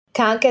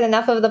Can't get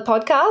enough of the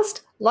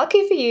podcast?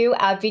 Lucky for you,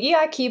 our Video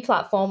IQ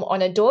platform on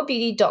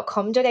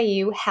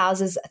adorebeauty.com.au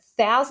houses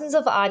thousands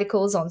of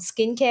articles on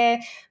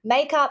skincare,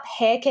 makeup,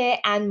 haircare,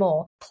 and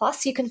more.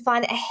 Plus, you can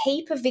find a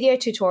heap of video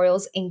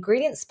tutorials,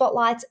 ingredient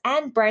spotlights,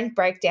 and brand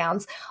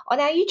breakdowns on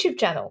our YouTube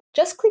channel.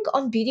 Just click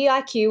on Beauty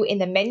IQ in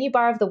the menu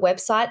bar of the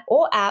website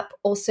or app,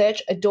 or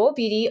search Adore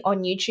Beauty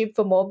on YouTube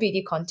for more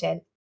beauty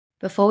content.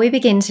 Before we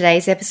begin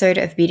today's episode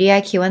of Beauty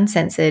IQ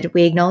Uncensored,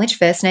 we acknowledge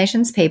First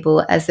Nations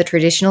people as the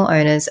traditional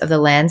owners of the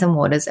lands and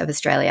waters of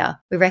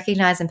Australia. We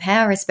recognise and pay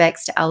our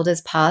respects to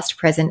elders past,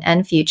 present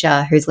and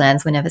future whose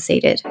lands were never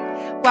ceded.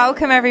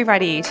 Welcome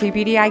everybody to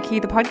Beauty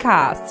IQ, the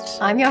podcast.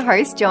 I'm your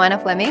host, Joanna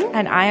Fleming.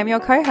 And I am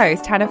your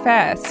co-host, Hannah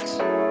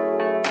First.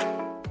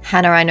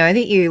 Hannah, I know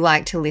that you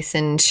like to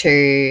listen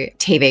to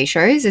TV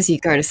shows as you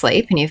go to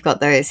sleep and you've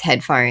got those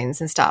headphones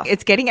and stuff.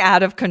 It's getting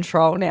out of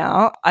control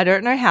now. I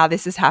don't know how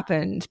this has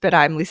happened, but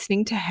I'm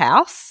listening to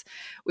House,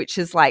 which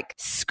is like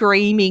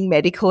screaming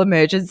medical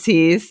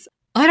emergencies.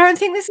 I don't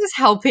think this is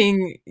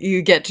helping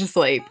you get to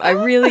sleep. I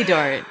really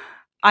don't.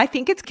 I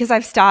think it's because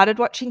I've started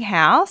watching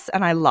House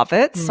and I love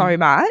it so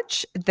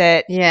much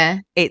that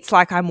it's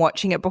like I'm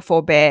watching it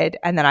before bed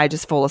and then I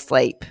just fall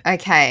asleep.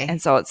 Okay.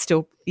 And so it's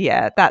still,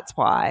 that's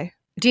why.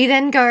 Do you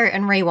then go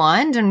and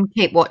rewind and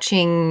keep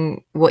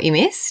watching what you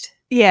missed?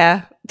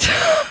 Yeah.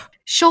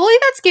 Surely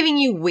that's giving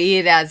you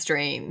weird-ass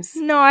dreams.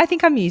 No, I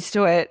think I'm used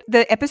to it.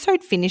 The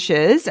episode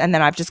finishes and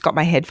then I've just got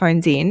my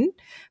headphones in,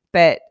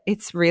 but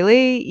it's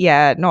really,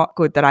 not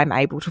good that I'm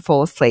able to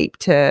fall asleep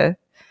to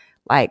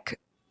like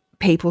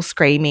people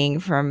screaming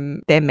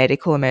from their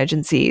medical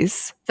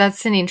emergencies.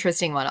 That's an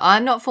interesting one.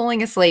 I'm not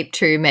falling asleep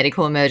to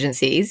medical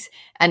emergencies,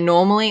 and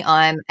normally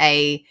I'm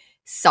a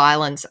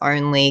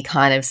silence-only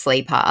kind of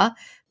sleeper.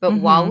 But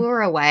while we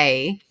were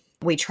away,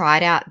 we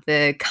tried out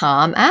the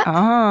Calm app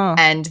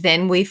and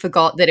then we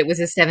forgot that it was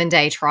a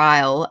 7-day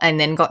trial and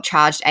then got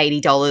charged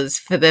 $80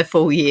 for the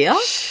full year.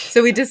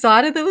 So we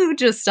decided that we would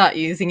just start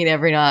using it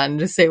every night and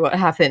just see what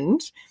happened.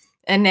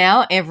 And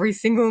now every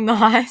single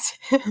night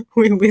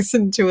we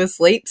listen to a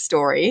sleep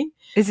story.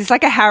 Is this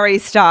like a Harry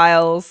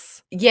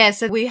Styles? Yeah,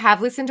 so we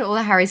have listened to all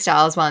the Harry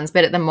Styles ones,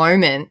 but at the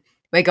moment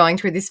we're going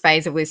through this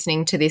phase of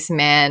listening to this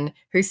man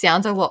who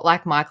sounds a lot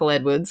like Michael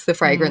Edwards, the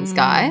fragrance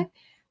guy,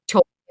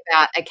 talking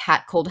about a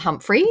cat called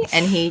Humphrey,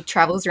 and he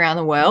travels around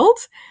the world.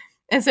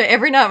 And so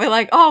every night we're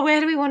like, oh, where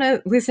do we want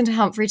to listen to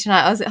Humphrey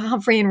tonight? I was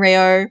Humphrey in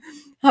Rio,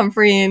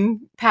 Humphrey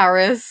in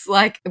Paris.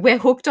 Like, we're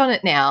hooked on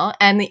it now.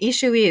 And the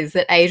issue is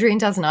that Adrian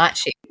does night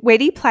shift. Where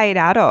do you play it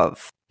out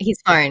of? His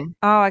phone.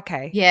 Oh,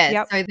 okay. Yeah.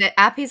 Yep. So the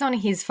app is on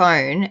his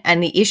phone,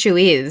 and the issue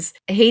is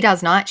he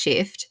does night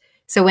shift.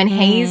 So when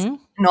he's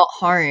not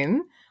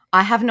home,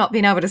 I have not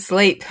been able to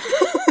sleep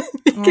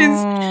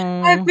because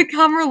I've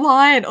become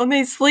reliant on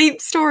these sleep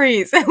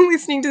stories and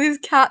listening to this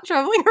cat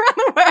traveling around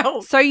the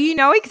world. So you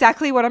know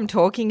exactly what I'm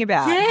talking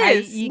about.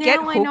 Yes. Hey, you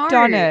get hooked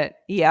on it.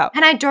 Yeah.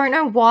 And I don't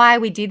know why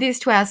we did this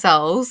to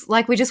ourselves.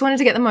 Like, we just wanted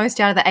to get the most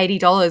out of the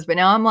 $80, but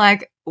now I'm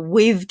like,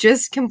 we've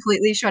just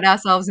completely shot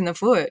ourselves in the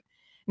foot.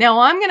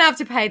 Now I'm going to have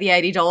to pay the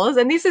 $80,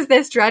 and this is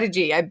their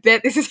strategy. I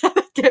bet this is how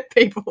they get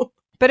people.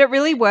 But it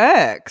really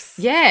works.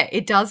 Yeah,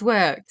 it does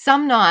work.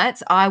 Some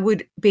nights I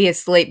would be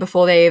asleep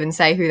before they even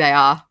say who they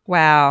are.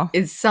 Wow.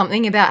 It's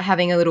something about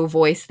having a little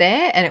voice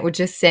there, and it would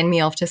just send me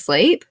off to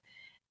sleep.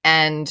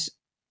 And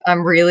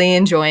I'm really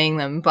enjoying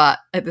them. But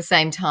at the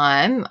same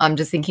time, I'm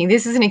just thinking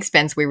this is an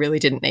expense we really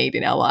didn't need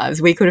in our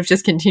lives. We could have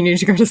just continued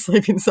to go to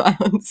sleep in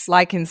silence.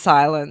 Like in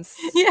silence.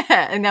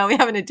 Yeah, and now we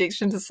have an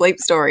addiction to sleep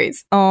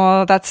stories.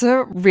 Oh, that's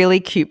a really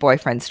cute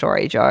boyfriend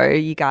story, Joe.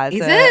 You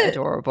guys are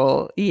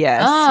adorable.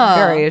 Yes,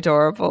 very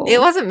adorable. It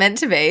wasn't meant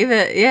to be,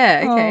 but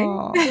yeah, okay.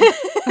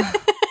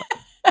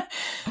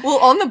 Well,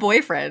 on the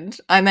boyfriend,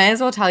 I may as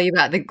well tell you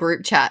about the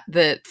group chat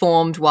that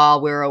formed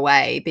while we were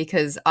away,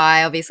 because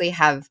I obviously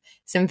have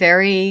some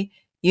very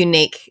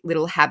unique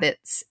little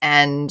habits,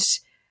 and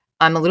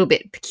I'm a little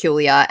bit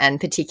peculiar and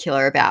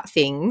particular about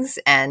things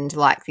and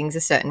like things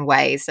a certain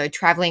way. So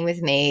traveling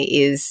with me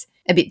is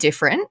a bit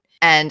different,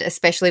 and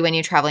especially when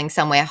you're traveling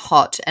somewhere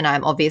hot, and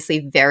I'm obviously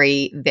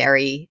very,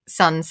 very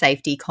sun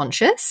safety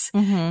conscious.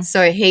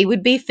 So he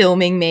would be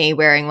filming me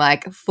wearing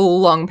like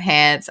full long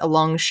pants, a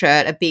long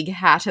shirt, a big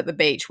hat at the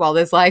beach while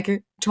there's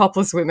like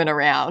topless women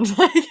around.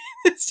 Like,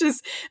 it's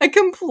just a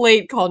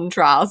complete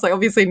contrast. Like,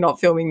 obviously not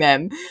filming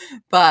them,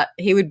 but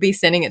he would be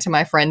sending it to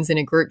my friends in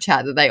a group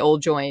chat that they all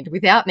joined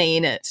without me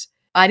in it.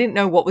 I didn't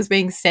know what was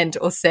being sent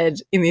or said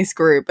in this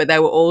group, but they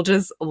were all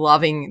just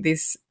loving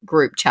this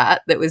group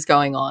chat that was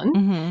going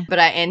on. But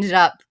I ended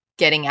up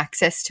getting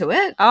access to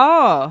it.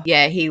 Oh.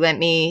 Yeah, he lent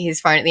me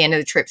his phone at the end of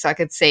the trip so I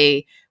could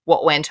see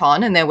what went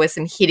on, and there were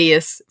some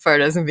hideous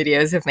photos and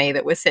videos of me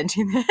that were sent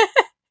in there.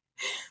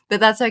 But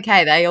that's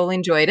okay. They all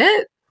enjoyed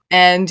it.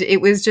 And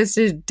it was just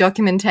a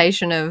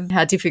documentation of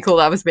how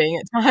difficult I was being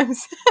at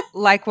times.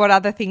 Like, what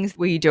other things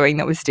were you doing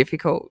that was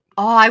difficult?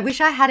 Oh, I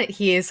wish I had it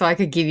here so I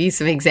could give you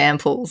some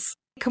examples.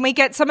 Can we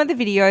get some of the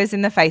videos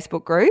in the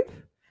Facebook group?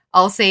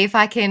 I'll see if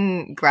I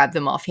can grab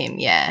them off him,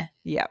 yeah.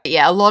 Yeah.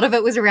 Yeah, a lot of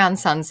it was around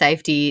sun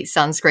safety,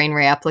 sunscreen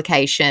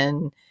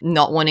reapplication,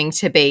 not wanting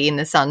to be in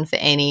the sun for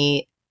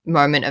any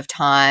moment of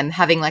time,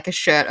 having like a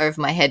shirt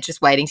over my head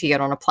just waiting to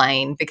get on a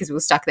plane because we were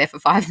stuck there for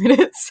 5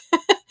 minutes.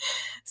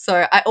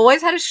 So I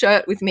always had a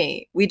shirt with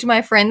me, which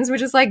my friends were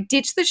just like,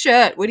 ditch the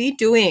shirt. What are you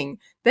doing?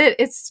 But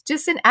it's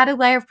just an added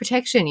layer of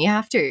protection. You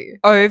have to.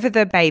 Over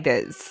the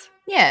bathers.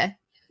 Yeah.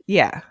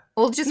 Yeah.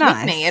 Or just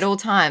with me at all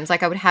times.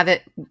 Like I would have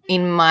it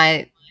in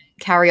my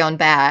carry-on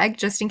bag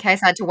just in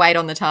case I had to wait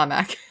on the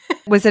tarmac.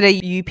 Was it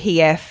a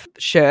UPF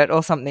shirt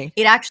or something?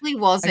 It actually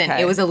wasn't.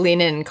 Okay. It was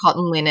a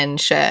cotton linen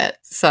shirt.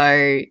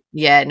 So,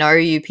 yeah, no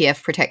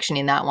UPF protection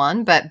in that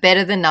one, but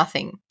better than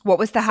nothing. What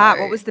was the hat?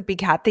 What was the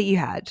big hat that you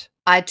had?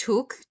 I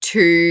took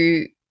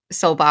 2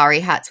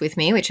 Solbari hats with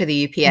me, which are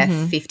the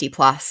UPF 50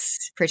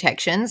 plus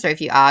protection. So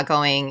if you are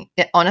going,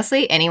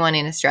 honestly, anyone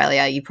in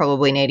Australia, you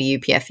probably need a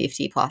UPF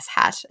 50 plus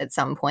hat at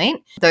some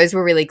point. Those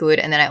were really good.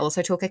 And then I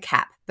also took a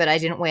cap, but I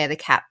didn't wear the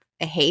cap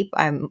a heap.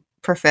 I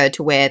preferred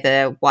to wear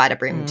the wider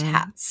brimmed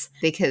hats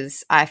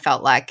because I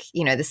felt like,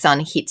 you know, the sun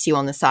hits you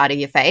on the side of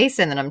your face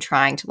and then I'm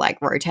trying to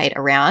like rotate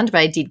around. But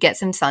I did get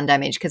some sun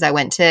damage because I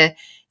went to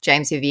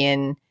James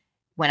Vivian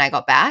when I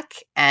got back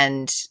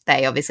and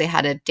they obviously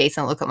had a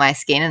decent look at my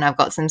skin and I've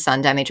got some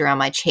sun damage around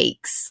my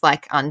cheeks,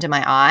 like under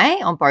my eye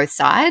on both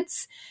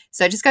sides.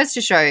 So it just goes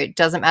to show it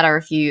doesn't matter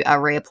if you are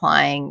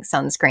reapplying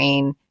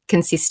sunscreen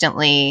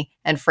consistently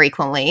and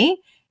frequently,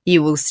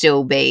 you will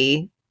still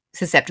be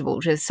susceptible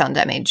to sun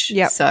damage.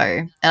 Yep. So,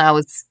 and I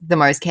was the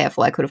most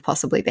careful I could have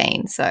possibly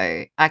been.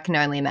 So I can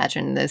only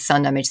imagine the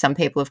sun damage some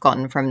people have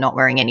gotten from not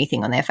wearing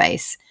anything on their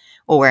face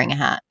or wearing a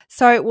hat.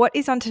 So what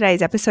is on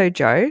today's episode,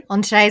 Jo?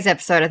 On today's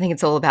episode, I think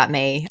it's all about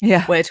me.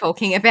 Yeah. We're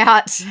talking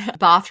about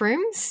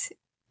bathrooms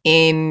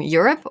in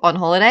Europe on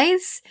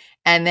holidays.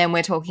 And then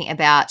we're talking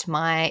about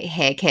my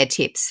hair care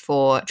tips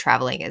for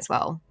traveling as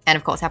well. And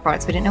of course, our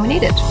products we didn't know we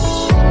needed.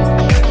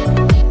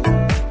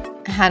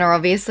 Hannah,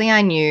 obviously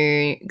I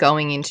knew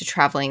going into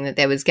traveling that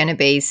there was going to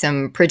be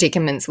some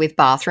predicaments with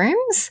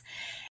bathrooms.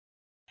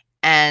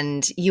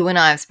 And you and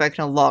I have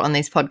spoken a lot on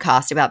this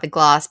podcast about the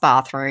glass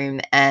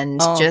bathroom and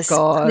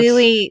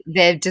clearly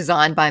they're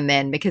designed by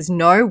men because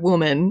no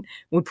woman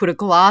would put a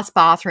glass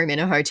bathroom in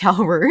a hotel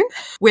room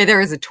where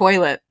there is a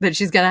toilet that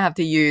she's going to have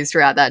to use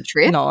throughout that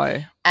trip.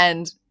 No.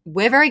 And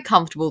we're very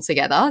comfortable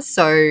together.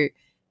 So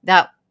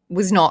that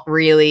was not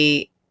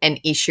really an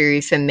issue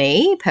for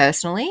me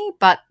personally,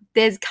 but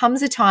there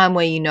comes a time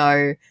where you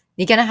know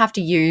you're going to have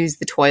to use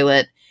the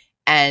toilet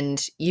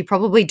and you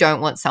probably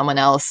don't want someone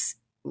else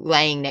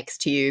laying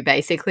next to you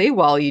basically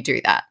while you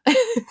do that.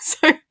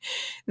 So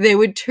there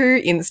were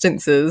 2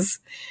 instances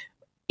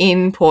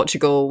in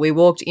Portugal. We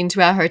walked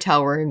into our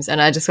hotel rooms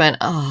and I just went,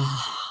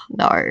 oh,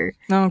 no.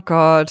 Oh,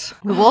 God.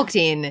 We walked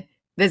in.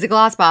 There's a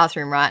glass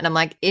bathroom, right? And I'm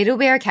like, it'll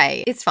be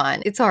okay. It's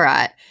fine. It's all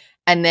right.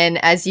 And then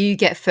as you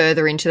get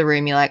further into the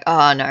room, you're like,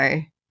 oh,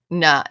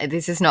 no,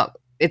 this is not,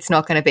 it's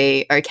not going to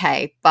be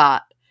okay.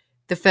 But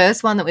the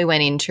first one that we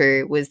went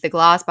into was the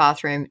glass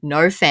bathroom,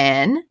 no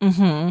fan.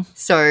 Mm-hmm.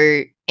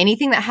 So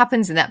anything that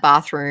happens in that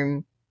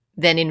bathroom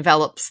then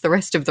envelops the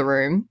rest of the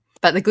room.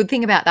 But the good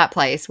thing about that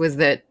place was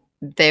that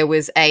there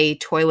was a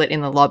toilet in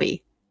the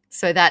lobby.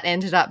 So that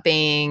ended up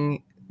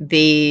being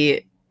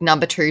the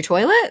number 2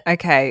 toilet.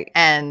 Okay.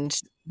 And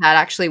that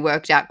actually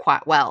worked out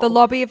quite well. The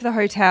lobby of the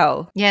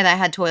hotel. Yeah, they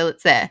had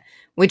toilets there,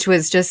 which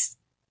was just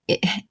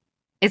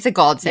it's a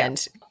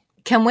godsend. Yeah.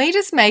 Can we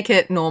just make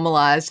it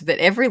normalized that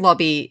every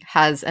lobby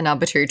has a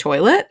number 2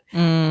 toilet?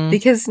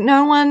 Because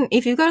no one,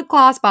 if you've got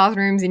glass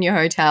bathrooms in your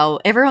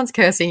hotel, everyone's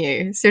cursing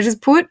you. So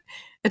just put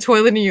a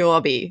toilet in your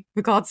lobby,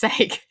 for God's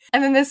sake.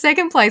 And then the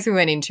second place we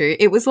went into,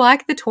 it was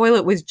like the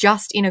toilet was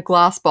just in a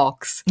glass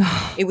box.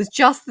 It was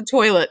just the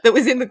toilet that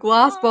was in the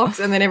glass box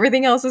and then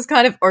everything else was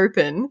kind of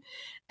open.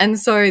 And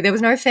so there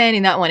was no fan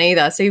in that one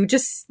either. So you would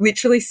just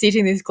literally sit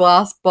in this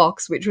glass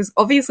box, which was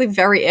obviously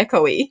very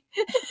echoey.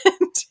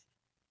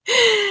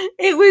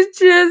 It was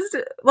just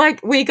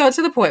like we got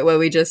to the point where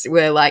we just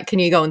were like, can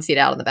you go and sit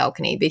out on the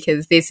balcony?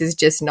 Because this is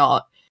just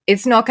not,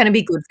 it's not going to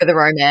be good for the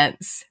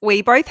romance.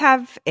 We both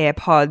have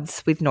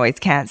AirPods with noise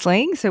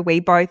cancelling. So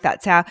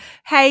that's our,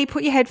 hey,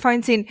 put your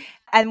headphones in.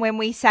 And when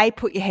we say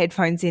put your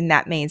headphones in,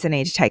 that means I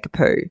need to take a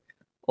poo,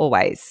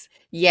 always.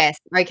 Yes.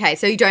 Okay.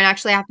 So you don't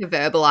actually have to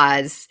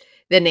verbalise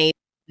the need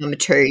for number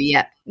 2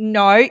 yet.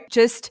 No,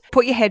 just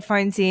put your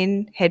headphones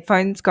in,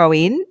 headphones go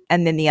in,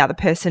 and then the other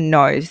person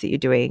knows that you're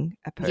doing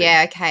a poo.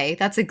 Yeah, okay.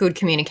 That's a good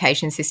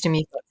communication system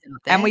you've got set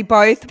up there. And we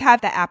both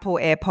have the Apple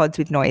AirPods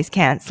with noise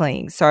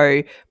cancelling,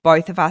 so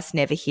both of us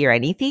never hear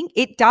anything.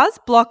 It does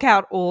block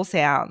out all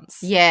sounds.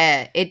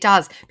 Yeah, it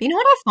does. But you know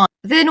what I find?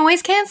 The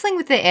noise cancelling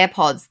with the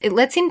AirPods, it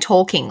lets in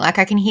talking. Like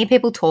I can hear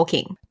people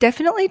talking.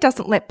 Definitely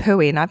doesn't let poo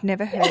in. I've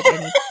never heard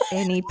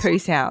any poo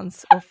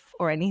sounds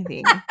or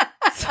anything.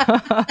 So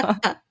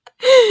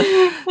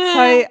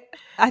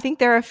I think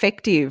they're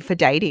effective for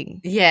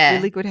dating. Yeah.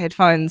 Really good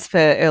headphones for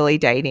early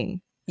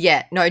dating.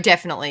 Yeah, no,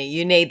 definitely.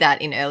 You need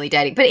that in early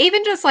dating. But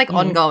even just like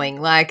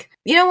ongoing, like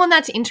you don't want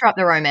that to interrupt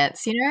the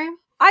romance, you know?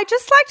 I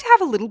just like to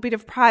have a little bit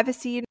of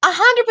privacy.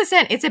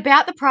 100%. It's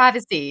about the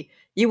privacy.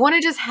 You want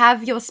to just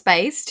have your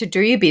space to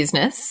do your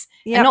business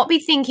and not be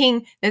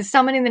thinking there's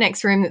someone in the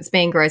next room that's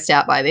being grossed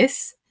out by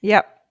this.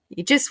 Yep.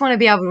 You just want to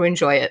be able to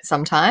enjoy it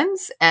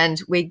sometimes.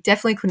 And we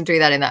definitely couldn't do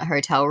that in that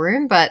hotel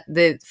room. But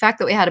the fact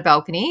that we had a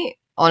balcony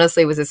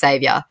honestly was a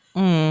savior.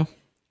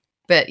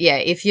 But yeah,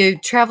 if you're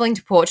traveling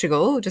to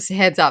Portugal, just a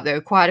heads up, there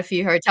are quite a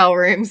few hotel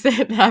rooms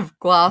that have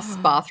glass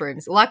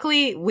bathrooms.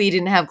 Luckily, we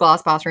didn't have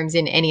glass bathrooms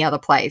in any other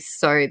place.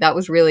 So that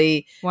was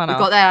really, we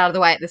got that out of the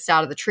way at the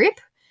start of the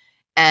trip.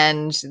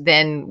 And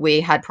then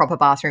we had proper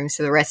bathrooms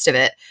for the rest of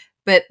it.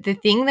 But the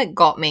thing that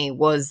got me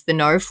was the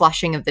no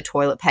flushing of the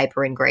toilet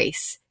paper in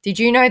Greece. Did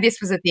you know this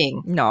was a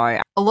thing?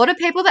 No. A lot of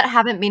people that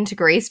haven't been to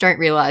Greece don't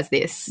realise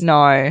this.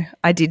 No,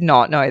 I did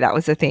not know that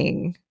was a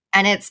thing.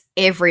 And it's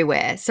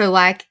everywhere. So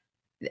like,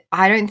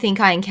 I don't think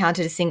I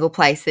encountered a single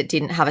place that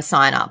didn't have a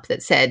sign up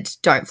that said,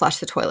 don't flush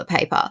the toilet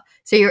paper.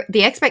 So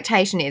the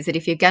expectation is that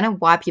if you're going to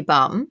wipe your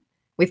bum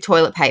with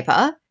toilet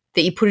paper,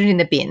 that you put it in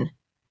the bin,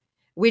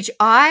 which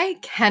I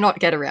cannot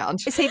get around.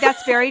 See,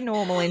 that's very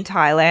normal in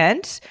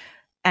Thailand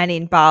and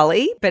in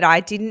Bali, but I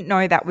didn't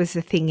know that was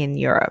a thing in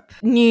Europe.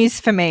 News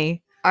for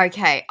me.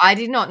 Okay. I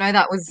did not know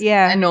that was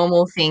a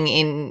normal thing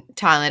in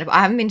Thailand.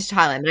 I haven't been to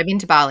Thailand, but I've been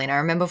to Bali and I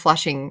remember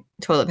flushing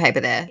toilet paper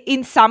there.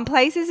 In some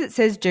places it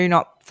says do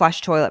not flush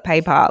toilet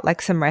paper,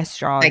 like some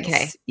restaurants.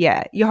 Okay.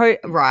 Yeah.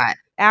 Right.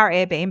 Our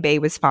Airbnb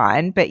was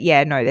fine, but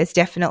yeah, no, there's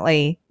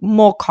definitely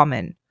more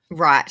common.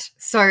 Right.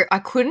 So I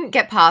couldn't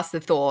get past the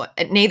thought,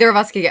 neither of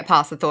us could get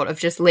past the thought of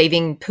just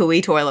leaving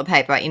pooey toilet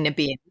paper in a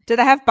bin. Do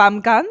they have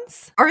bum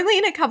guns? Only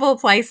in a couple of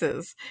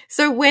places.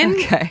 So when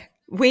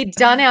we'd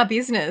done our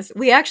business,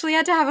 we actually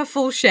had to have a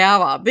full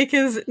shower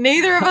because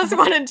neither of us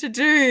wanted to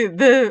do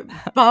the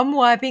bum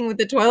wiping with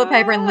the toilet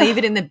paper and leave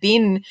it in the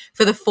bin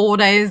for the 4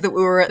 days that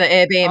we were at the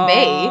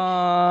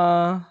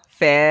Airbnb.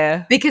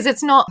 Fair. Because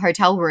it's not a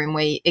hotel room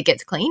where it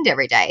gets cleaned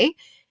every day.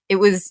 It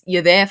was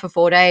you're there for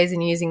 4 days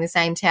and using the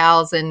same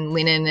towels and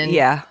linen and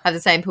have the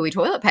same pooey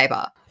toilet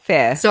paper.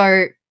 Fair.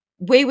 So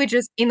we were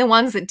just in the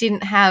ones that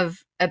didn't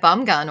have a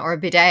bum gun or a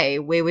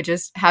bidet, we were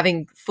just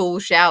having full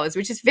showers,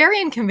 which is very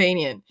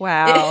inconvenient.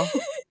 Wow.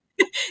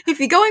 If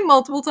you're going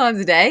multiple times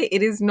a day,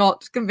 it is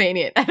not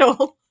convenient at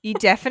all. You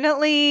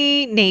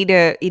definitely need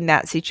in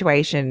that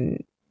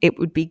situation, it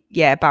would be,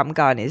 bum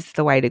gun is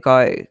the way to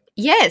go.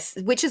 Yes,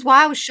 which is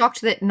why I was shocked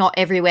that not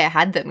everywhere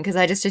had them because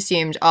I just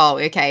assumed, oh,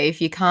 okay,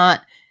 if you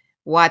can't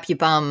wipe your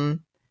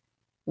bum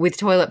with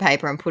toilet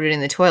paper and put it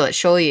in the toilet,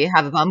 surely you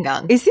have a bum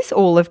gun. Is this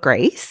all of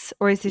Greece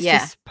or is this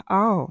just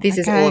 – this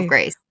is all of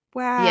Greece.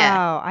 Wow.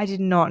 Yeah. I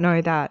did not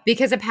know that.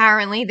 Because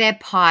apparently their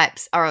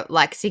pipes are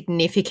like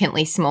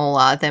significantly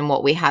smaller than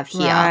what we have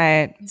here.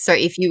 Right. So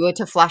if you were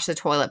to flush the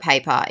toilet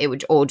paper, it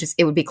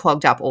would be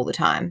clogged up all the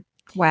time.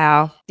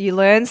 Wow. You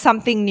learn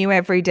something new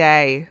every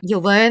day. You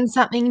learn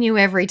something new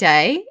every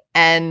day.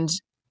 And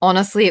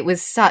honestly, it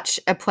was such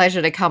a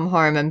pleasure to come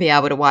home and be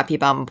able to wipe your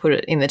bum and put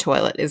it in the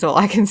toilet is all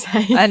I can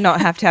say. And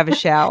not have to have a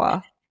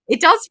shower. It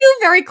does feel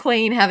very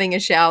clean having a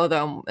shower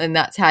though, and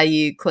that's how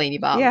you clean your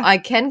bum. Yeah. I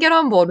can get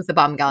on board with the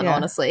bum gun,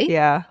 honestly.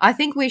 Yeah. I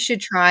think we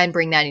should try and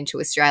bring that into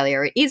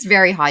Australia. It is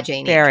very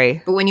hygienic.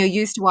 Very. But when you're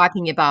used to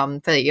wiping your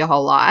bum for your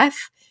whole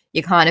life,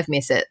 you kind of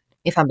miss it,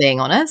 if I'm being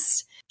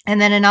honest.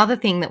 And then another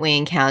thing that we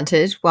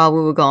encountered while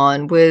we were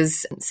gone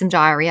was some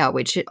diarrhea,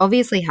 which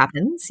obviously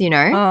happens, you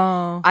know.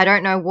 Oh. I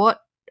don't know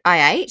what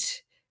I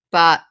ate,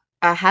 but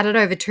I had it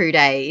over 2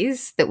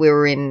 days that we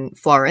were in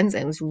Florence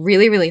and it was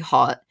really, really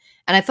hot.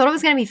 And I thought it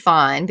was going to be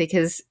fine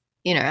because,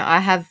 you know, I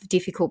have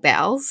difficult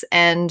bowels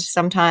and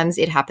sometimes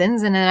it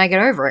happens and then I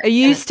get over it. Are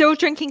you still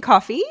drinking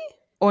coffee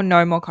or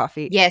no more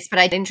coffee? Yes, but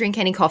I didn't drink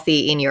any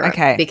coffee in Europe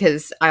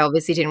because I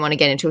obviously didn't want to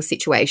get into a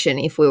situation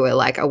if we were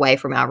like away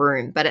from our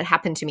room. But it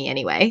happened to me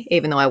anyway,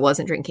 even though I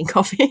wasn't drinking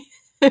coffee.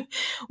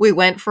 We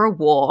went for a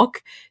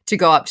walk to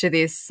go up to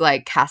this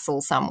like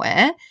castle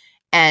somewhere.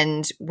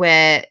 And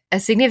we're a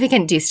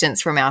significant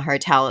distance from our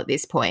hotel at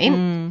this point.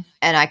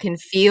 And I can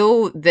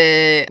feel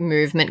the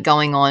movement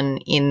going on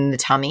in the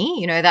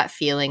tummy, you know, that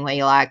feeling where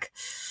you're like,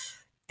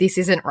 this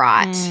isn't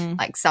right.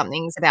 Like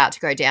something's about to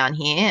go down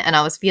here. And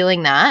I was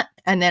feeling that.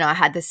 And then I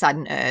had the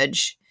sudden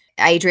urge.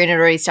 Adrian had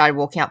already started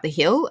walking up the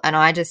hill and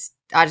I just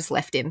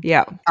left him.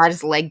 Yeah. I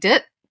just legged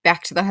it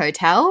back to the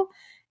hotel.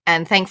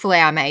 And thankfully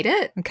I made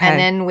it. Okay. And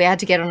then we had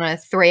to get on a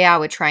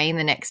 3-hour train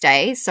the next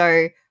day.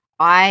 So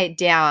I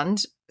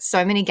downed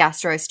so many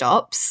gastro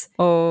stops.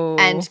 Oh.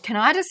 And can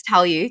I just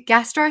tell you,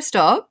 gastro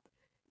stop,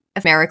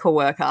 a miracle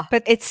worker.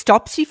 But it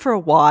stops you for a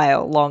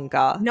while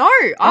longer. No,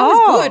 I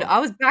was good. I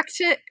was back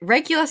to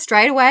regular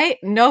straight away,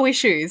 no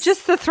issues.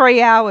 Just the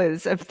 3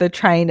 hours of the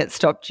train it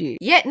stopped you.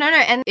 Yeah, no,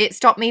 and it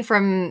stopped me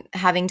from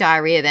having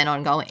diarrhea then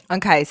ongoing.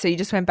 Okay, so you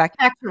just went back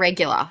to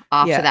regular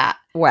after that.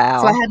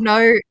 Wow. So I had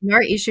no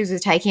issues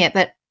with taking it,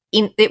 but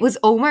it was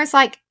almost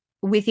like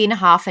within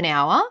half an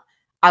hour,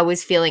 I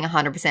was feeling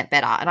 100%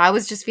 better and I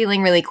was just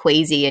feeling really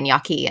queasy and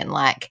yucky and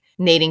like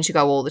needing to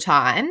go all the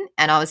time.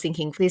 And I was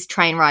thinking this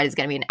train ride is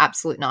going to be an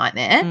absolute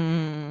nightmare.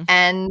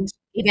 And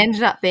it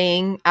ended up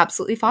being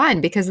absolutely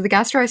fine because of the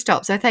gastro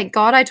stop. So thank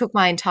God I took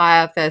my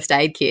entire first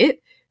aid kit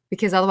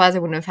because otherwise I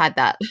wouldn't have had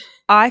that.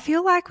 I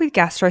feel like with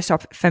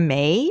gastrostop for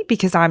me,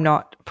 because I'm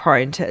not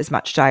prone to as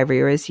much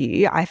diarrhea as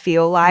you, I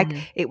feel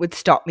like it would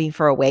stop me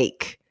for a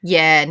week.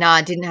 Yeah, no,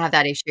 I didn't have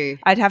that issue.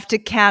 I'd have to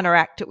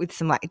counteract it with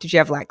some did you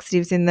have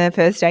laxatives in the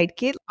first aid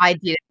kit? I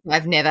did.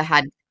 I've never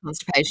had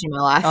constipation in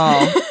my life.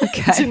 Oh,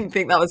 okay. I didn't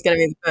think that was going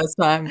to be the first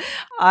time.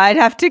 I'd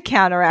have to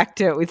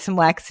counteract it with some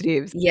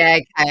laxatives. Yeah,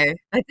 okay.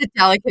 That's a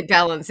delicate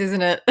balance,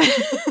 isn't it?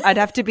 I'd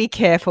have to be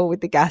careful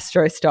with the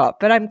gastrostop,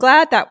 but I'm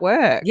glad that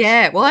worked.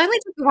 Yeah, well, I only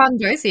took the one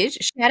dosage.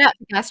 Shout out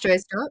to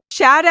GastroStop.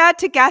 Shout out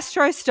to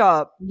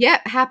gastrostop.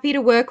 Yep, happy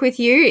to work with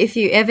you. If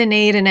you ever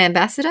need an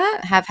ambassador,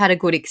 have had a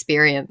good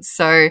experience.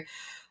 So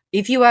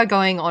if you are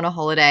going on a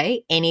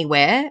holiday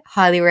anywhere,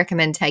 highly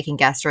recommend taking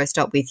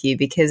GastroStop with you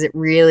because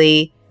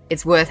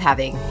it's worth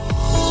having.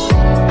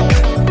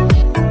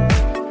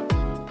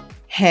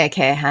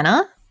 Haircare,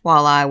 Hannah.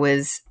 While I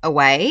was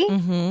away,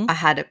 I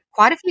had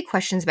quite a few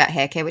questions about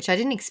hair care, which I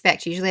didn't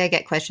expect. Usually I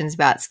get questions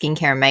about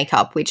skincare and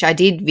makeup, which I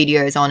did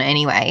videos on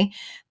anyway.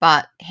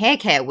 But hair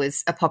care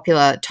was a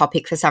popular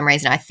topic for some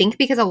reason. I think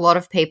because a lot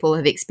of people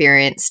have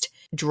experienced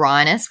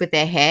dryness with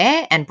their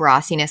hair and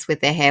brassiness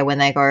with their hair when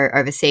they go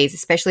overseas,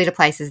 especially to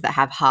places that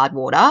have hard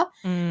water.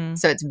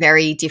 So it's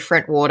very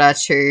different water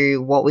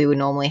to what we would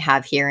normally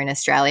have here in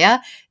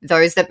Australia.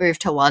 Those that move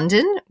to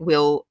London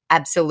will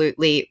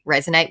absolutely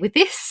resonate with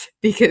this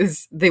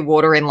because the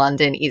water in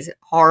London is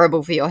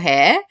horrible for your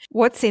hair.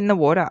 What's in the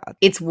water?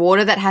 It's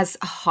water that has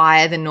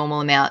higher than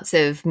normal amounts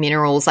of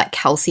minerals like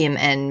calcium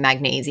and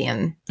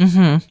magnesium.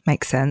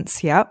 Makes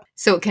sense. Yep.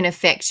 So it can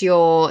affect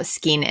your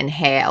skin and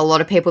hair. A lot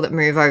of people that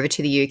move over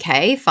to the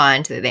UK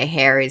find that their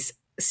hair is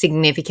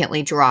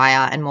significantly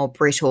drier and more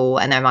brittle,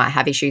 and they might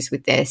have issues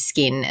with their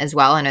skin as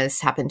well. I know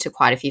this happened to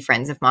quite a few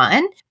friends of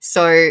mine.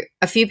 So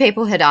a few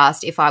people had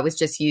asked if I was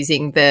just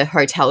using the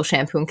hotel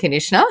shampoo and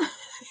conditioner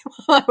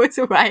while I was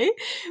away,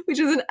 which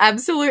was an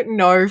absolute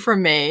no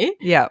from me.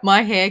 Yeah.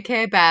 My hair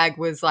care bag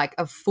was like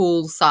a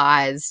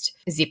full-sized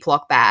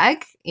Ziploc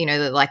bag,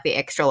 the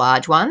extra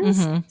large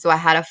ones. So I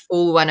had a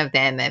full one of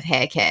them of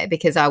hair care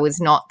because I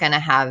was not going to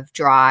have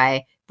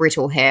dry,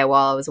 brittle hair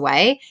while I was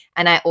away.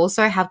 And I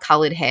also have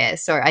coloured hair,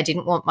 so I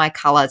didn't want my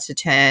colour to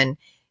turn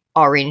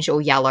orange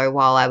or yellow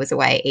while I was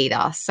away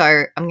either.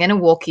 So I'm going to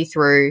walk you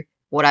through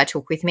what I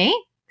took with me.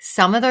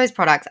 Some of those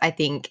products I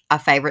think are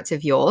favourites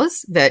of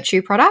yours,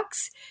 Virtue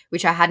products,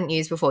 which I hadn't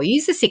used before. You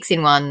use the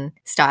 6-in-1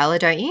 styler,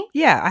 don't you?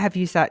 Yeah, I have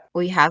used that.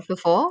 Well, you have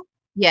before?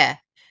 Yeah.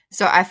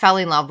 So I fell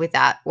in love with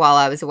that while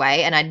I was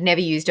away, and I'd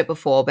never used it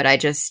before, but I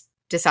just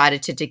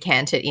decided to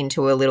decant it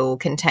into a little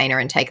container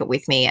and take it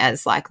with me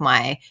as like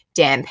my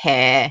damp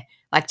hair,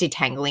 like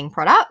detangling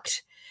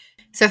product.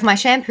 So for my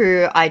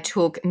shampoo, I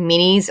took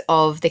minis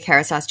of the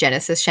Kerastase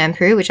Genesis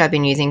shampoo, which I've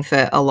been using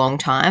for a long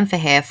time for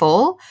hair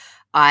fall.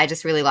 I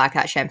just really like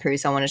that shampoo,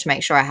 so I wanted to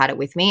make sure I had it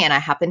with me, and I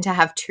happened to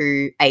have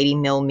two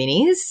 80ml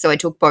minis, so I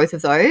took both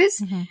of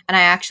those, and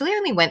I actually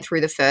only went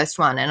through the first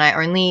one, and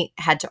I only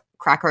had to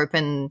crack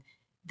open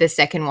the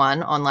second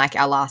one on like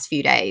our last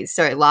few days.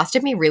 So it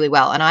lasted me really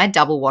well, and I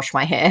double washed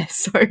my hair.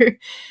 So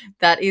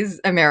that is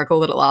a miracle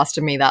that it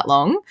lasted me that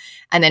long.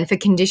 And then for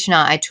conditioner,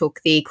 I took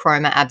the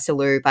Chroma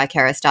Absolute by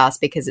Kerastase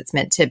because it's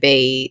meant to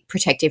be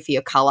protective for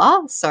your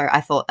color. So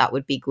I thought that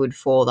would be good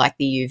for like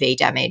the UV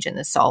damage and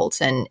the salt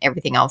and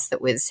everything else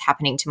that was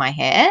happening to my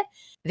hair.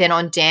 Then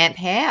on damp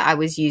hair, I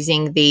was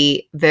using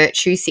the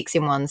Virtue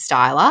 6-in-1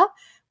 styler,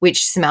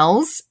 which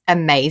smells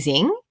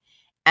amazing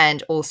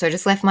and also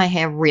just left my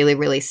hair really,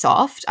 really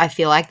soft. I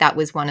feel like that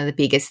was one of the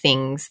biggest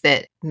things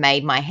that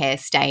made my hair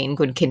stay in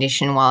good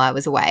condition while I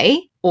was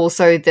away.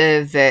 Also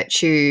the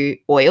Virtue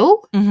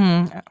oil.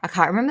 I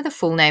can't remember the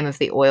full name of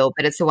the oil,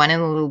 but it's the one in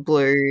the little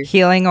blue.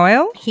 Healing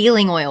oil?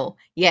 Healing oil.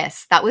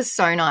 Yes, that was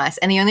so nice.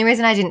 And the only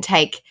reason I didn't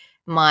take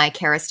my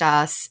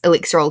Kerastase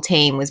Elixirol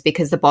Team was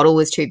because the bottle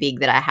was too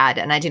big that I had,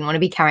 and I didn't want to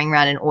be carrying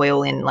around an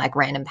oil in like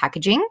random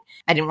packaging.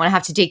 I didn't want to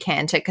have to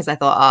decant it because I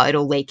thought,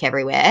 it'll leak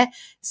everywhere.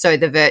 So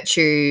the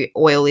Virtue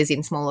oil is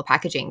in smaller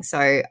packaging.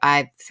 So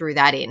I threw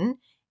that in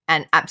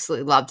and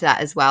absolutely loved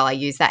that as well. I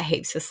used that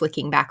heaps for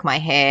slicking back my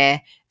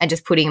hair and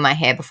just putting in my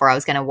hair before I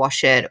was going to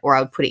wash it, or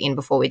I would put it in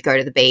before we'd go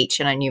to the beach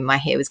and I knew my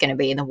hair was going to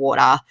be in the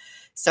water.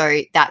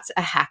 So that's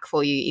a hack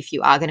for you if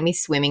you are going to be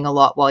swimming a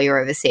lot while you're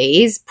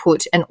overseas.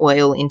 Put an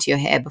oil into your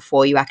hair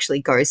before you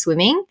actually go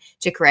swimming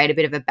to create a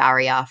bit of a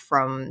barrier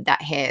from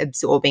that hair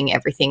absorbing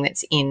everything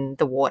that's in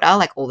the water,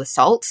 like all the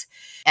salt.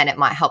 And it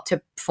might help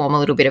to form a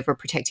little bit of a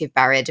protective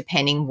barrier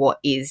depending what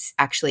is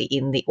actually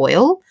in the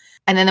oil.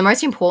 And then the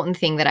most important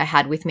thing that I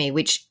had with me,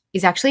 which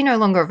is actually no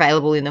longer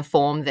available in the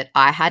form that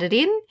I had it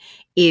in,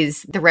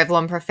 is the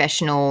Revlon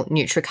Professional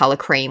Nutricolor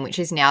Cream, which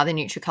is now the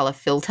Nutricolor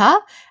Filter.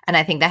 And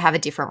I think they have a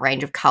different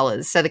range of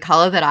colors. So the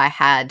color that I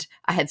had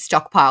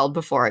stockpiled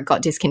before it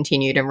got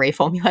discontinued and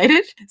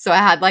reformulated. So I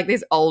had like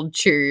this old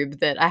tube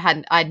that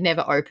I'd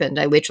never opened.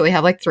 I literally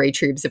have like 3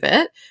 tubes of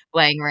it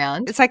laying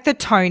around. It's like the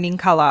toning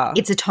color.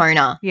 It's a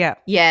toner. Yeah.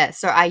 Yeah.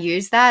 So I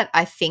used that,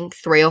 I think,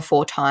 3 or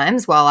 4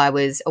 times while I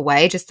was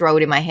away. Just throw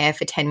it in my hair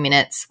for 10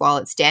 minutes while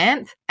it's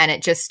damp. And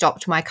it just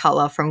stopped my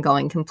color from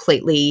going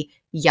completely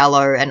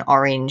yellow and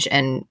orange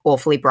and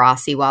awfully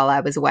brassy while I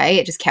was away.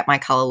 It just kept my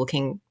color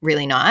looking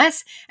really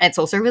nice. And it's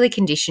also really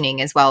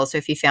conditioning as well. So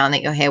if you found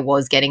that your hair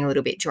was getting a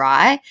little bit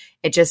dry,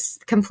 it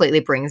just completely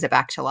brings it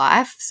back to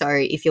life. So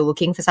if you're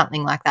looking for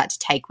something like that to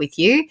take with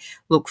you,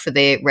 look for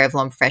the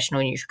Revlon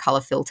Professional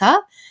Nutricolor Filter.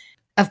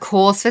 Of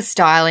course, for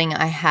styling,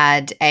 I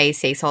had a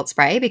sea salt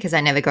spray because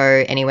I never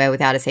go anywhere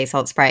without a sea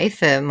salt spray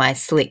for my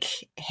slick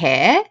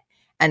hair.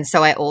 And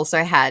so I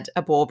also had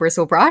a boar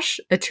bristle brush,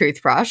 a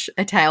toothbrush,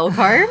 a tail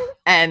comb,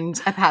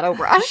 and a paddle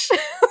brush.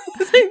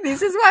 So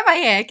this is why my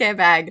hair care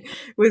bag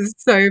was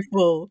so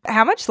full.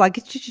 How much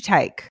luggage did you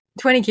take?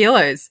 20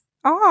 kilos.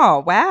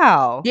 Oh,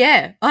 wow.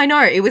 Yeah, I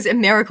know. It was a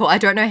miracle. I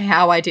don't know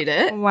how I did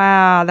it.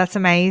 Wow, that's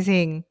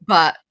amazing.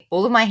 But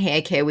all of my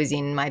hair care was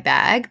in my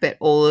bag, but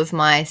all of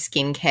my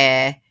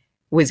skincare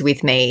was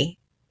with me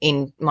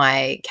in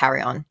my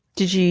carry-on.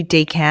 Did you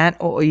decant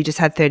or you just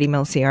had 30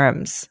 ml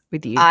serums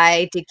with you?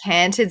 I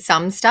decanted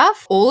some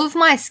stuff. All of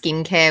my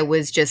skincare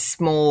was just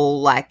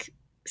small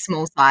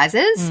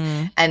sizes.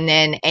 And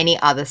then any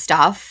other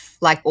stuff,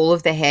 like all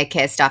of the hair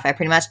care stuff, I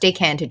pretty much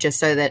decanted just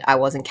so that I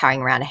wasn't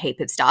carrying around a heap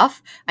of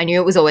stuff. I knew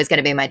it was always going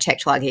to be my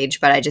checked luggage,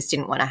 but I just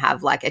didn't want to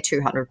have like a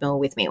 200 ml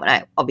with me when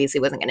I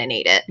obviously wasn't going to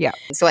need it. Yeah.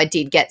 So I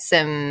did get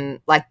some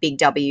like Big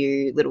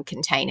W little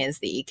containers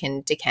that you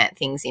can decant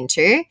things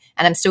into,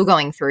 and I'm still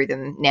going through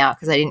them now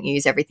because I didn't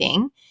use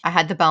everything. I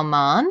had the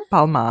Balmain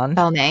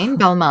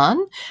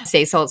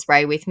sea salt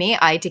spray with me.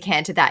 I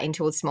decanted that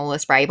into a smaller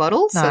spray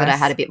bottle so that I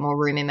had a bit more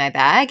room in my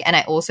bag. And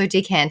I also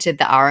decanted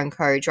the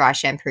R&Co dry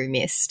shampoo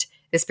mist,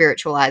 the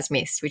spiritualized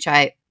mist, which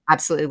I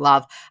absolutely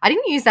love. I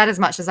didn't use that as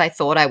much as I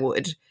thought I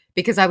would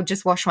because I would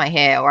just wash my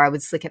hair or I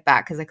would slick it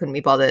back because I couldn't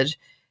be bothered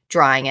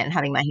drying it and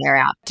having my hair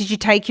out. Did you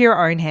take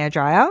your own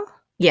hairdryer?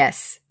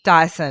 Yes.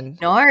 Dyson?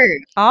 No.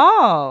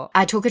 Oh.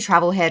 I took a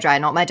travel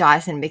hairdryer, not my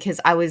Dyson, because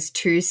I was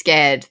too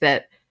scared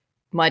that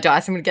my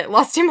Dyson would get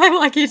lost in my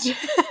luggage.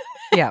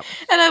 Yeah.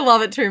 And I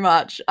love it too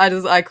much.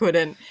 I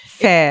couldn't.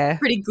 Fair. It's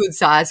pretty good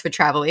size for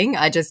traveling.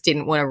 I just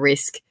didn't want to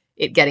risk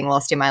it getting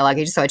lost in my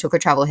luggage. So I took a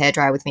travel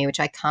hairdryer with me, which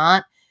I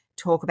can't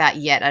talk about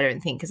yet, I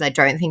don't think, because I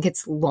don't think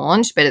it's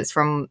launched, but it's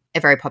from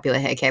a very popular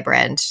hair care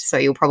brand. So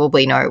you'll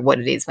probably know what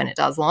it is when it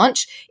does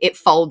launch. It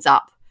folds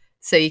up.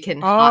 So you can,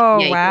 you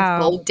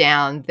can fold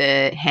down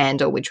the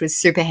handle, which was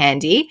super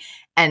handy.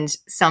 And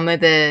some of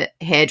the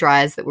hair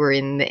dryers that were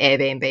in the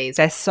Airbnbs,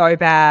 they're so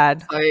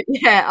bad. So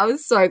yeah, I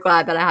was so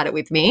glad that I had it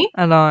with me.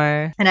 I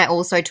know. And I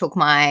also took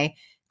my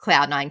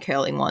Cloud9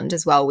 curling wand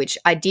as well, which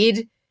I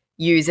did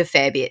use a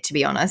fair bit, to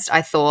be honest.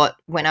 I thought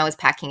when I was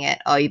packing it,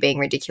 oh, you're being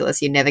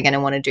ridiculous. You're never going to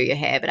want to do your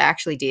hair. But I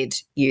actually did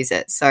use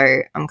it.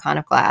 So I'm kind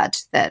of glad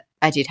that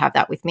I did have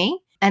that with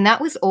me. And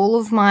that was all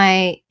of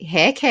my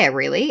hair care,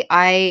 really.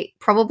 I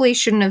probably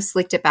shouldn't have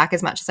slicked it back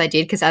as much as I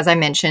did because, as I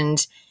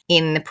mentioned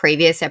in the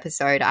previous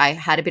episode, I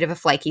had a bit of a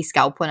flaky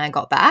scalp when I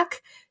got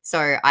back.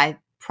 So I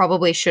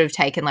probably should have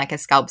taken like a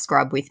scalp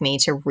scrub with me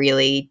to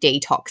really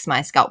detox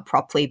my scalp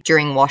properly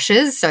during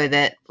washes so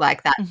that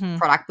like that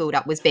product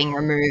buildup was being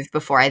removed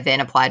before I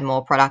then applied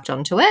more product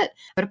onto it.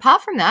 But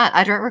apart from that,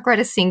 I don't regret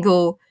a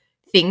single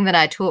thing that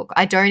I took.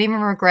 I don't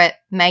even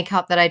regret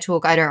makeup that I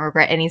took. I don't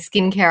regret any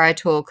skincare I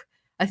took.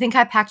 I think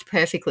I packed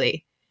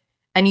perfectly.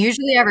 And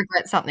usually I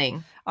regret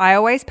something. I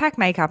always pack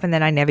makeup and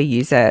then I never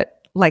use it.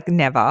 Like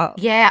never.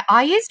 Yeah,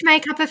 I used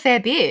makeup a fair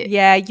bit.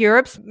 Yeah,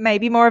 Europe's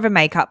maybe more of a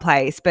makeup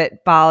place,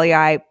 but Bali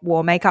I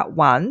wore makeup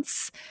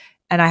once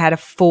and I had a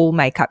full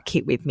makeup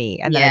kit with me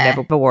and then I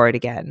never wore it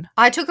again.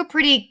 I took a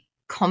pretty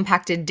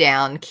compacted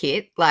down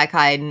kit. Like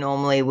I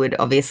normally would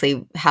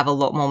obviously have a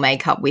lot more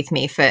makeup with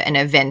me for an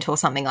event or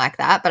something like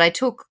that, but I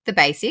took the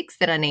basics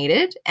that I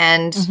needed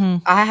and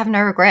I have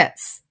no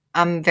regrets.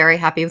 I'm very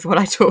happy with what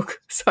I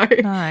took. So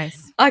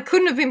nice. I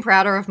couldn't have been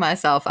prouder of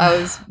myself. I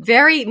was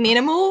very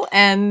minimal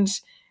and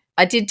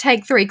I did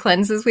take 3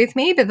 cleansers with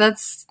me, but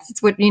that's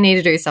what you need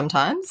to do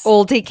sometimes.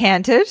 All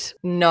decanted?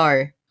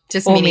 No,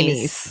 just all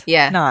minis.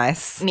 Yeah.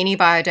 Nice. Mini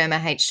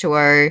Bioderma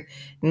H2O,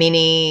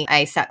 mini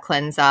ASAP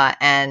cleanser,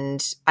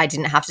 and I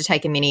didn't have to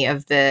take a mini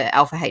of the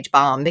Alpha H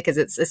balm because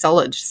it's a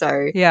solid.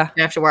 So you don't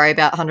have to worry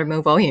about 100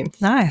 ml volume.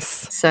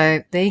 Nice.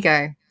 So there you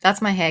go.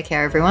 That's my hair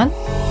care, everyone.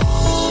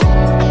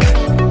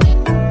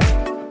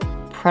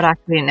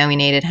 Product we didn't know we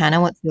needed. Hannah,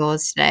 what's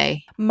yours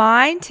today?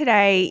 Mine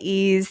today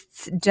is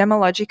It's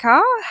Dermalogica.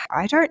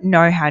 I don't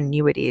know how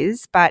new it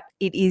is, but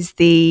it is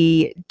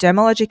the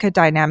Dermalogica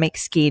Dynamic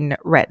Skin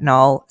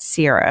Retinol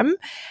Serum.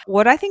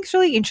 What I think is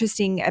really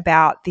interesting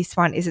about this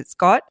one is it's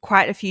got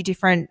quite a few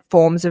different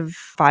forms of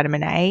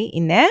vitamin A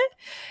in there.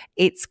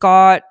 It's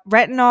got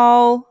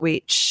retinol,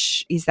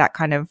 which is that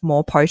kind of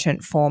more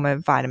potent form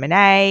of vitamin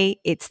A.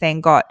 It's then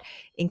got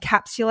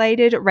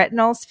encapsulated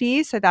retinol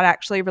sphere, so that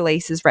actually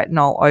releases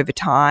retinol over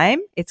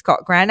time. It's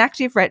got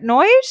gram-active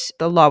retinoid,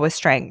 the lower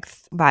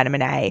strength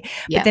vitamin A.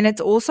 Yeah. But then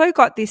it's also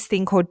got this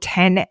thing called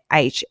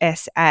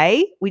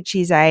 10-HSA, which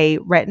is a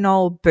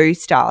retinol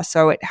booster.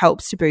 So it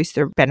helps to boost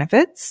the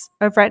benefits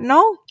of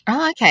retinol.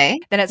 Oh, okay.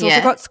 Then it's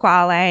also got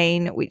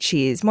squalane, which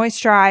is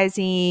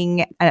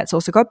moisturizing, and it's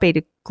also got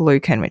beta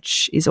glucan,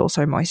 which is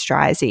also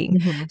moisturizing.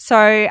 Mm-hmm. So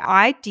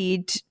I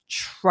did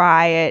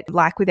try it,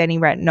 like with any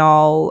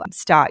retinol,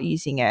 start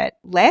using it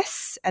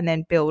less and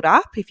then build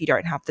up if you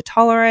don't have the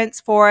tolerance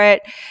for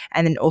it.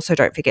 And then also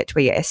don't forget to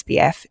wear your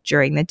SPF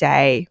during the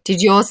day. Did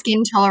your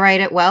skin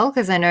tolerate it well?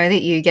 Because I know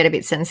that you get a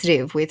bit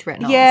sensitive with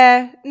retinol.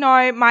 Yeah,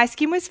 no, my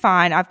skin was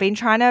fine. I've been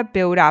trying to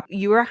build up.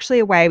 You were actually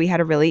away. We had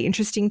a really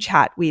interesting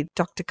chat with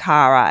Dr.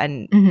 Cara,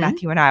 and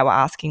Matthew and I were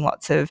asking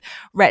lots of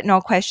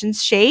retinol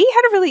questions. She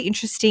had a really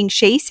interesting,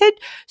 she said,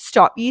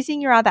 stop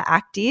using your other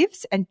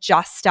actives and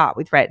just start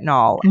with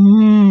retinol.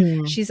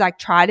 She's like,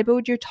 try to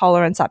build your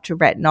tolerance up to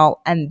retinol,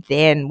 and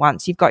then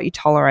once you've got your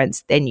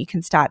tolerance, then you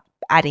can start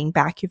adding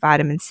back your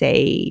vitamin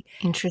C,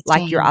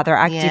 like your other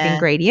active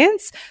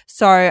ingredients.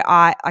 So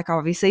I've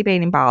obviously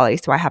been in Bali,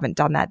 so I haven't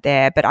done that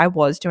there, but I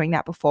was doing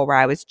that before where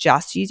I was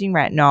just using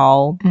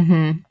retinol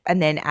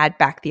and then add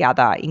back the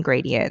other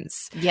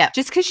ingredients. Yeah.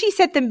 Just because she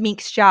said the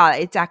mixture,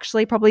 it's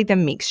actually probably the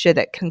mixture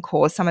that can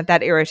cause some of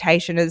that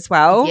irritation as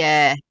well.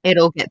 Yeah, it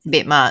all gets a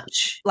bit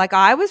much. Like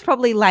I was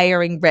probably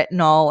layering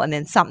retinol and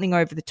then something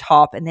over the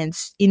top and then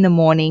in the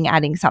morning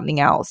adding something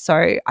else.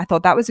 So I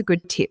thought that was a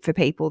good tip for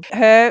people.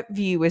 Her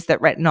view was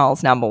that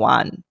retinol's number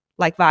one.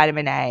 Like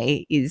vitamin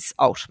A is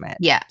ultimate.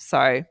 Yeah.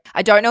 So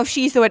I don't know if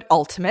she used the word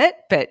ultimate,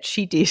 but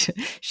she did.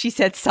 She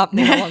said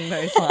something along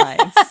those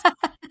lines.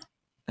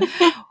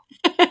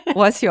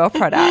 What's your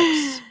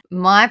product?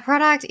 My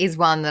product is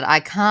one that I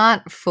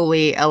can't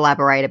fully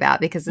elaborate about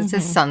because it's a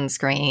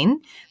sunscreen,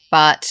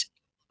 but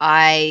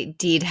I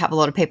did have a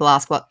lot of people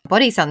ask what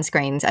body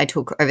sunscreens I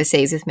took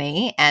overseas with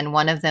me, and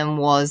one of them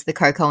was the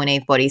Coco and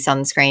Eve Body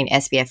Sunscreen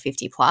SPF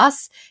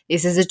 50+.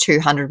 This is a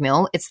 200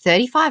 ml. It's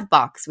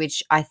 $35,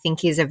 which I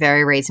think is a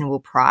very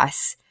reasonable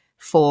price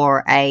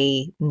for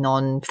a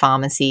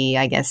non-pharmacy,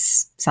 I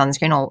guess,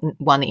 sunscreen, or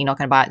one that you're not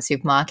going to buy at the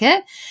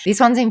supermarket. This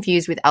one's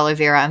infused with aloe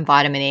vera and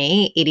vitamin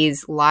E. It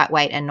is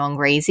lightweight and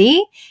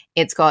non-greasy.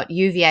 It's got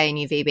UVA and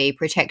UVB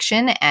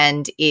protection,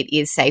 and it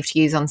is safe to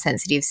use on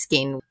sensitive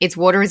skin. It's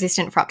water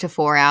resistant for up to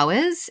 4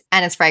 hours,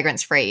 and it's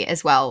fragrance free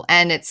as well.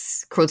 And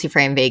it's cruelty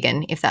free and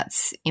vegan if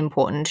that's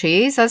important to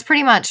you. So that's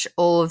pretty much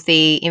all of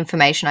the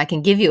information I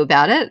can give you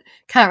about it.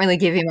 Can't really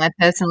give you my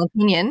personal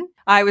opinion.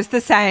 I was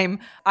the same.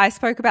 I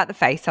spoke about the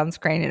face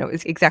sunscreen and it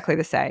was exactly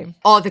the same.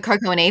 Oh, the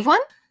Coco and Eve one?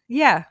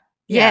 Yeah.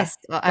 Yes,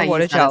 I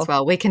water use that gel as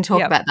well. We can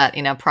talk about that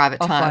in our private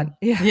time.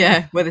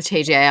 Yeah. Where the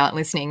TGA aren't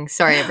listening.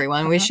 Sorry,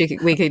 everyone.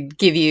 We could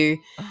give you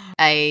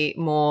a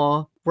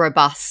more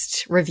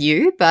robust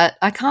review, but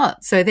I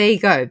can't. So there you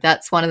go.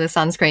 That's one of the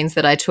sunscreens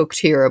that I took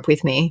to Europe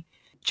with me.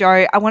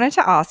 Jo, I wanted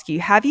to ask you,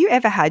 have you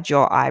ever had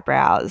your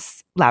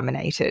eyebrows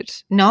laminated?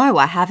 No,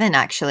 I haven't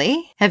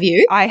actually. Have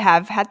you? I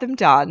have had them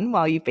done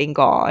while you've been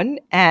gone,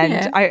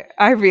 and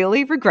I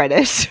really regret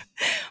it.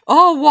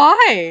 Oh,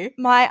 why?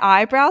 My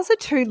eyebrows are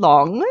too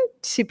long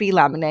to be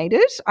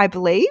laminated, I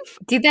believe.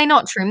 Did they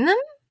not trim them?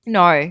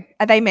 No.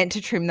 Are they meant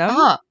to trim them?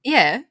 Oh,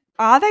 yeah.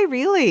 Are they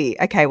really?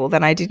 Okay, well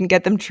then I didn't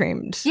get them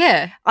trimmed.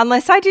 Yeah.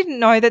 Unless I didn't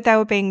know that they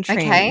were being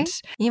trimmed. Okay.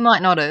 You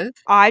might not have.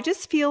 I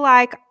just feel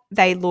like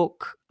they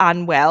look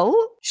unwell.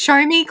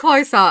 Show me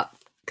close up.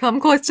 Come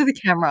close to the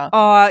camera.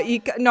 Oh,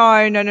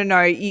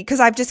 no. Because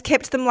I've just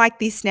kept them like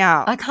this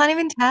now. I can't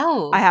even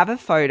tell. I have a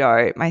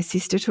photo. My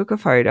sister took a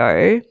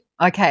photo.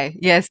 Okay,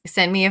 yes.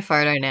 Send me a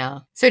photo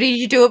now. So did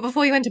you do it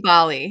before you went to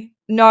Bali?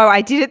 No,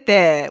 I did it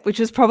there, which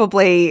was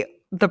probably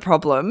the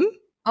problem.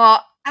 Oh,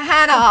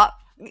 Hannah,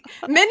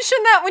 mention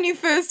that when you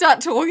first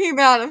start talking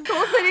about it. Of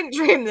course I didn't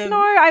trim them. No,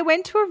 I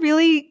went to a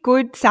really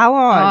good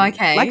salon. Oh,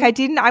 okay.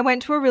 I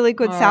went to a really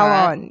good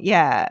salon,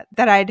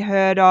 that I'd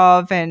heard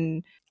of,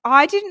 and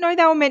I didn't know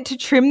they were meant to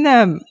trim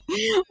them.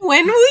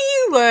 When will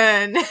you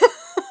learn?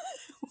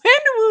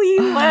 When will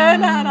you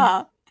learn,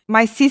 Hannah?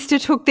 My sister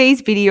took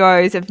these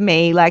videos of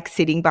me like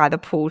sitting by the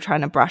pool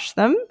trying to brush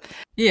them.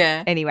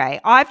 Yeah.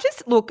 Anyway, I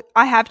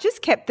have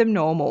just kept them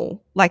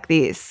normal like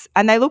this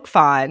and they look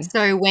fine.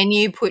 So when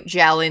you put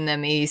gel in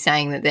them, are you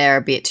saying that they're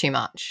a bit too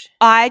much?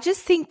 I just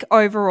think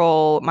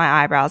overall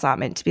my eyebrows aren't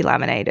meant to be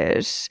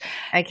laminated.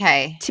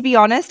 Okay. To be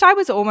honest, I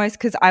was almost,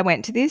 because I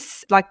went to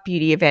this like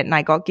beauty event and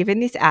I got given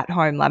this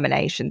at-home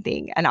lamination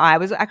thing and I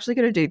was actually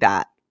going to do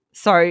that.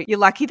 So you're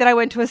lucky that I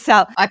went to a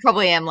salon. I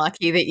probably am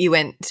lucky that you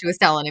went to a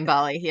salon in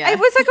Bali. Yeah. It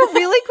was like a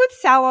really good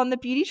salon. The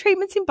beauty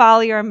treatments in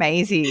Bali are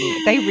amazing.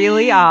 They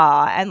really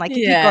are. And like if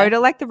you go to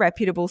like the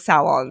reputable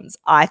salons,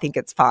 I think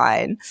it's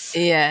fine.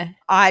 Yeah.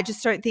 I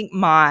just don't think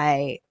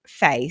my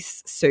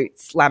face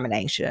suits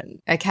lamination.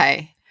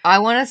 Okay. I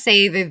want to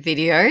see the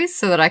videos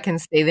so that I can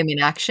see them in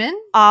action.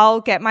 I'll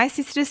get my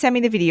sister to send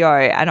me the video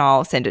and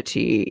I'll send it to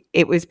you.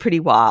 It was pretty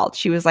wild.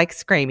 She was like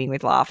screaming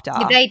with laughter.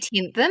 Did they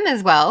tint them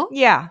as well?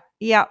 Yeah.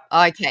 Yeah.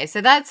 Okay. So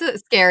that's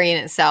scary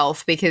in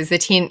itself because the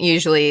tint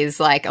usually is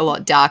like a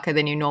lot darker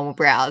than your normal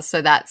brows.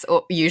 So that's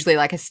usually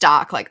like a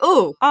stark, like,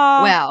 oh,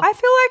 wow. I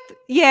feel like,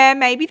 yeah,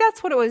 maybe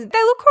that's what it was.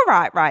 They look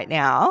all right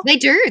now. They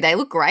do. They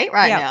look great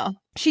now.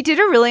 She did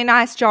a really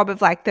nice job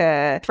of like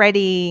the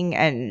threading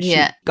and she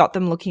got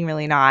them looking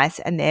really nice.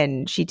 And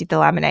then she did the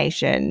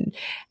lamination.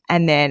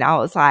 And then I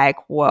was like,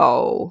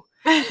 whoa.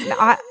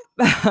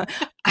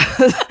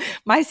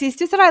 My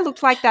sister said I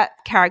looked like that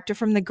character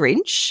from The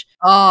Grinch.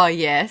 Oh,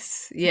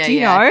 yes. Yeah. Do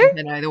you know? I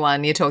know the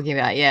one you're talking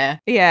about. Yeah.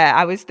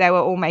 Yeah. They were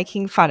all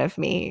making fun of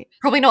me.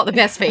 Probably not the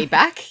best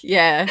feedback.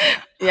 Yeah.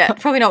 Yeah.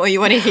 Probably not what you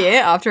want to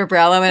hear after a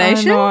brow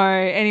lamination. No.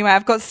 Anyway,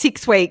 I've got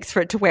 6 weeks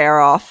for it to wear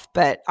off,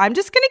 but I'm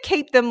just going to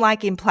keep them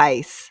like in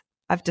place.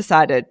 I've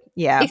decided,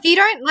 yeah. If you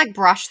don't like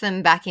brush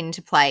them back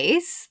into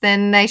place,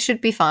 then they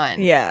should be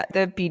fine. Yeah.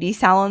 The beauty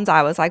salons,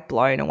 I was like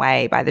blown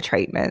away by the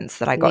treatments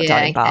that I got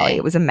done in Bali.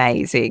 It was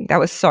amazing. That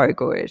was so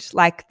good.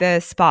 Like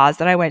the spas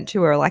that I went to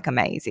were like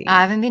amazing.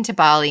 I haven't been to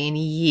Bali in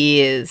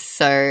years,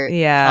 so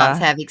can't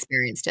say I've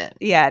experienced it.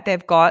 Yeah.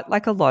 They've got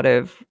like a lot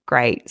of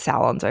great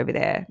salons over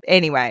there.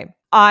 Anyway.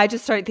 I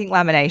just don't think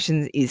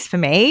laminations is for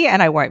me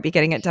and I won't be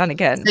getting it done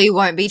again. So you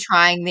won't be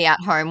trying the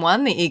at-home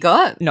one that you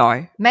got?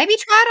 No. Maybe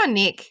try it on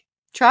Nick.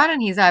 Try it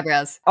on his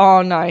eyebrows.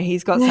 Oh, no,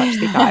 he's got such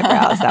thick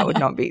eyebrows. That would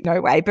not be,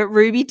 no way. But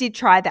Ruby did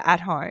try the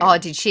at-home. Oh,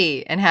 did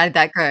she? And how did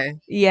that go?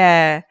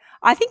 Yeah.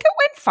 I think it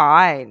went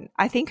fine.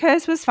 I think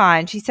hers was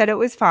fine. She said it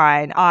was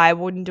fine. I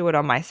wouldn't do it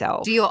on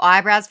myself. Do your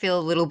eyebrows feel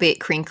a little bit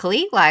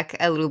crinkly, like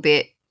a little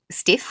bit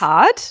stiff?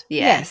 Hard?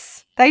 Yeah.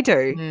 Yes, they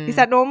do. Is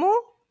that normal?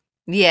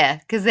 Yeah,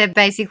 because they're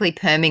basically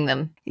perming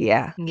them.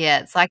 Yeah. Yeah,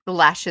 it's like the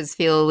lashes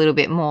feel a little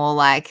bit more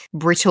like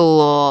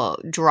brittle or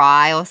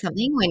dry or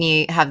something when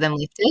you have them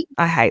lifted.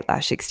 I hate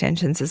lash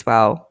extensions as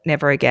well.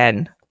 Never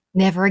again.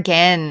 Never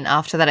again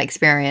after that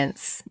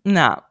experience.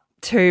 No.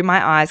 2,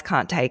 my eyes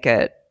can't take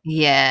it.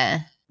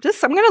 Yeah.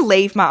 I'm going to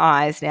leave my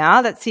eyes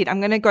now. That's it. I'm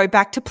going to go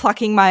back to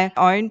plucking my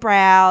own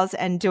brows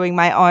and doing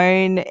my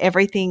own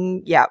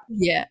everything. Yep.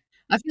 Yeah.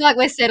 I feel like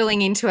we're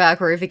settling into our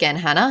groove again,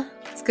 Hannah.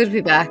 It's good to be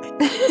back.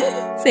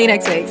 See you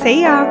next week.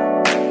 See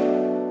ya.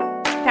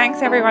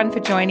 Thanks everyone for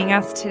joining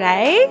us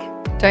today.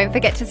 Don't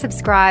forget to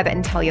subscribe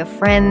and tell your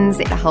friends.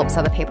 It helps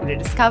other people to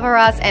discover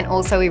us. And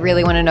also we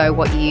really want to know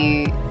what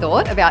you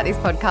thought about this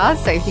podcast.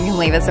 So if you can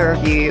leave us a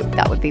review,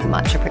 that would be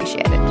much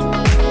appreciated.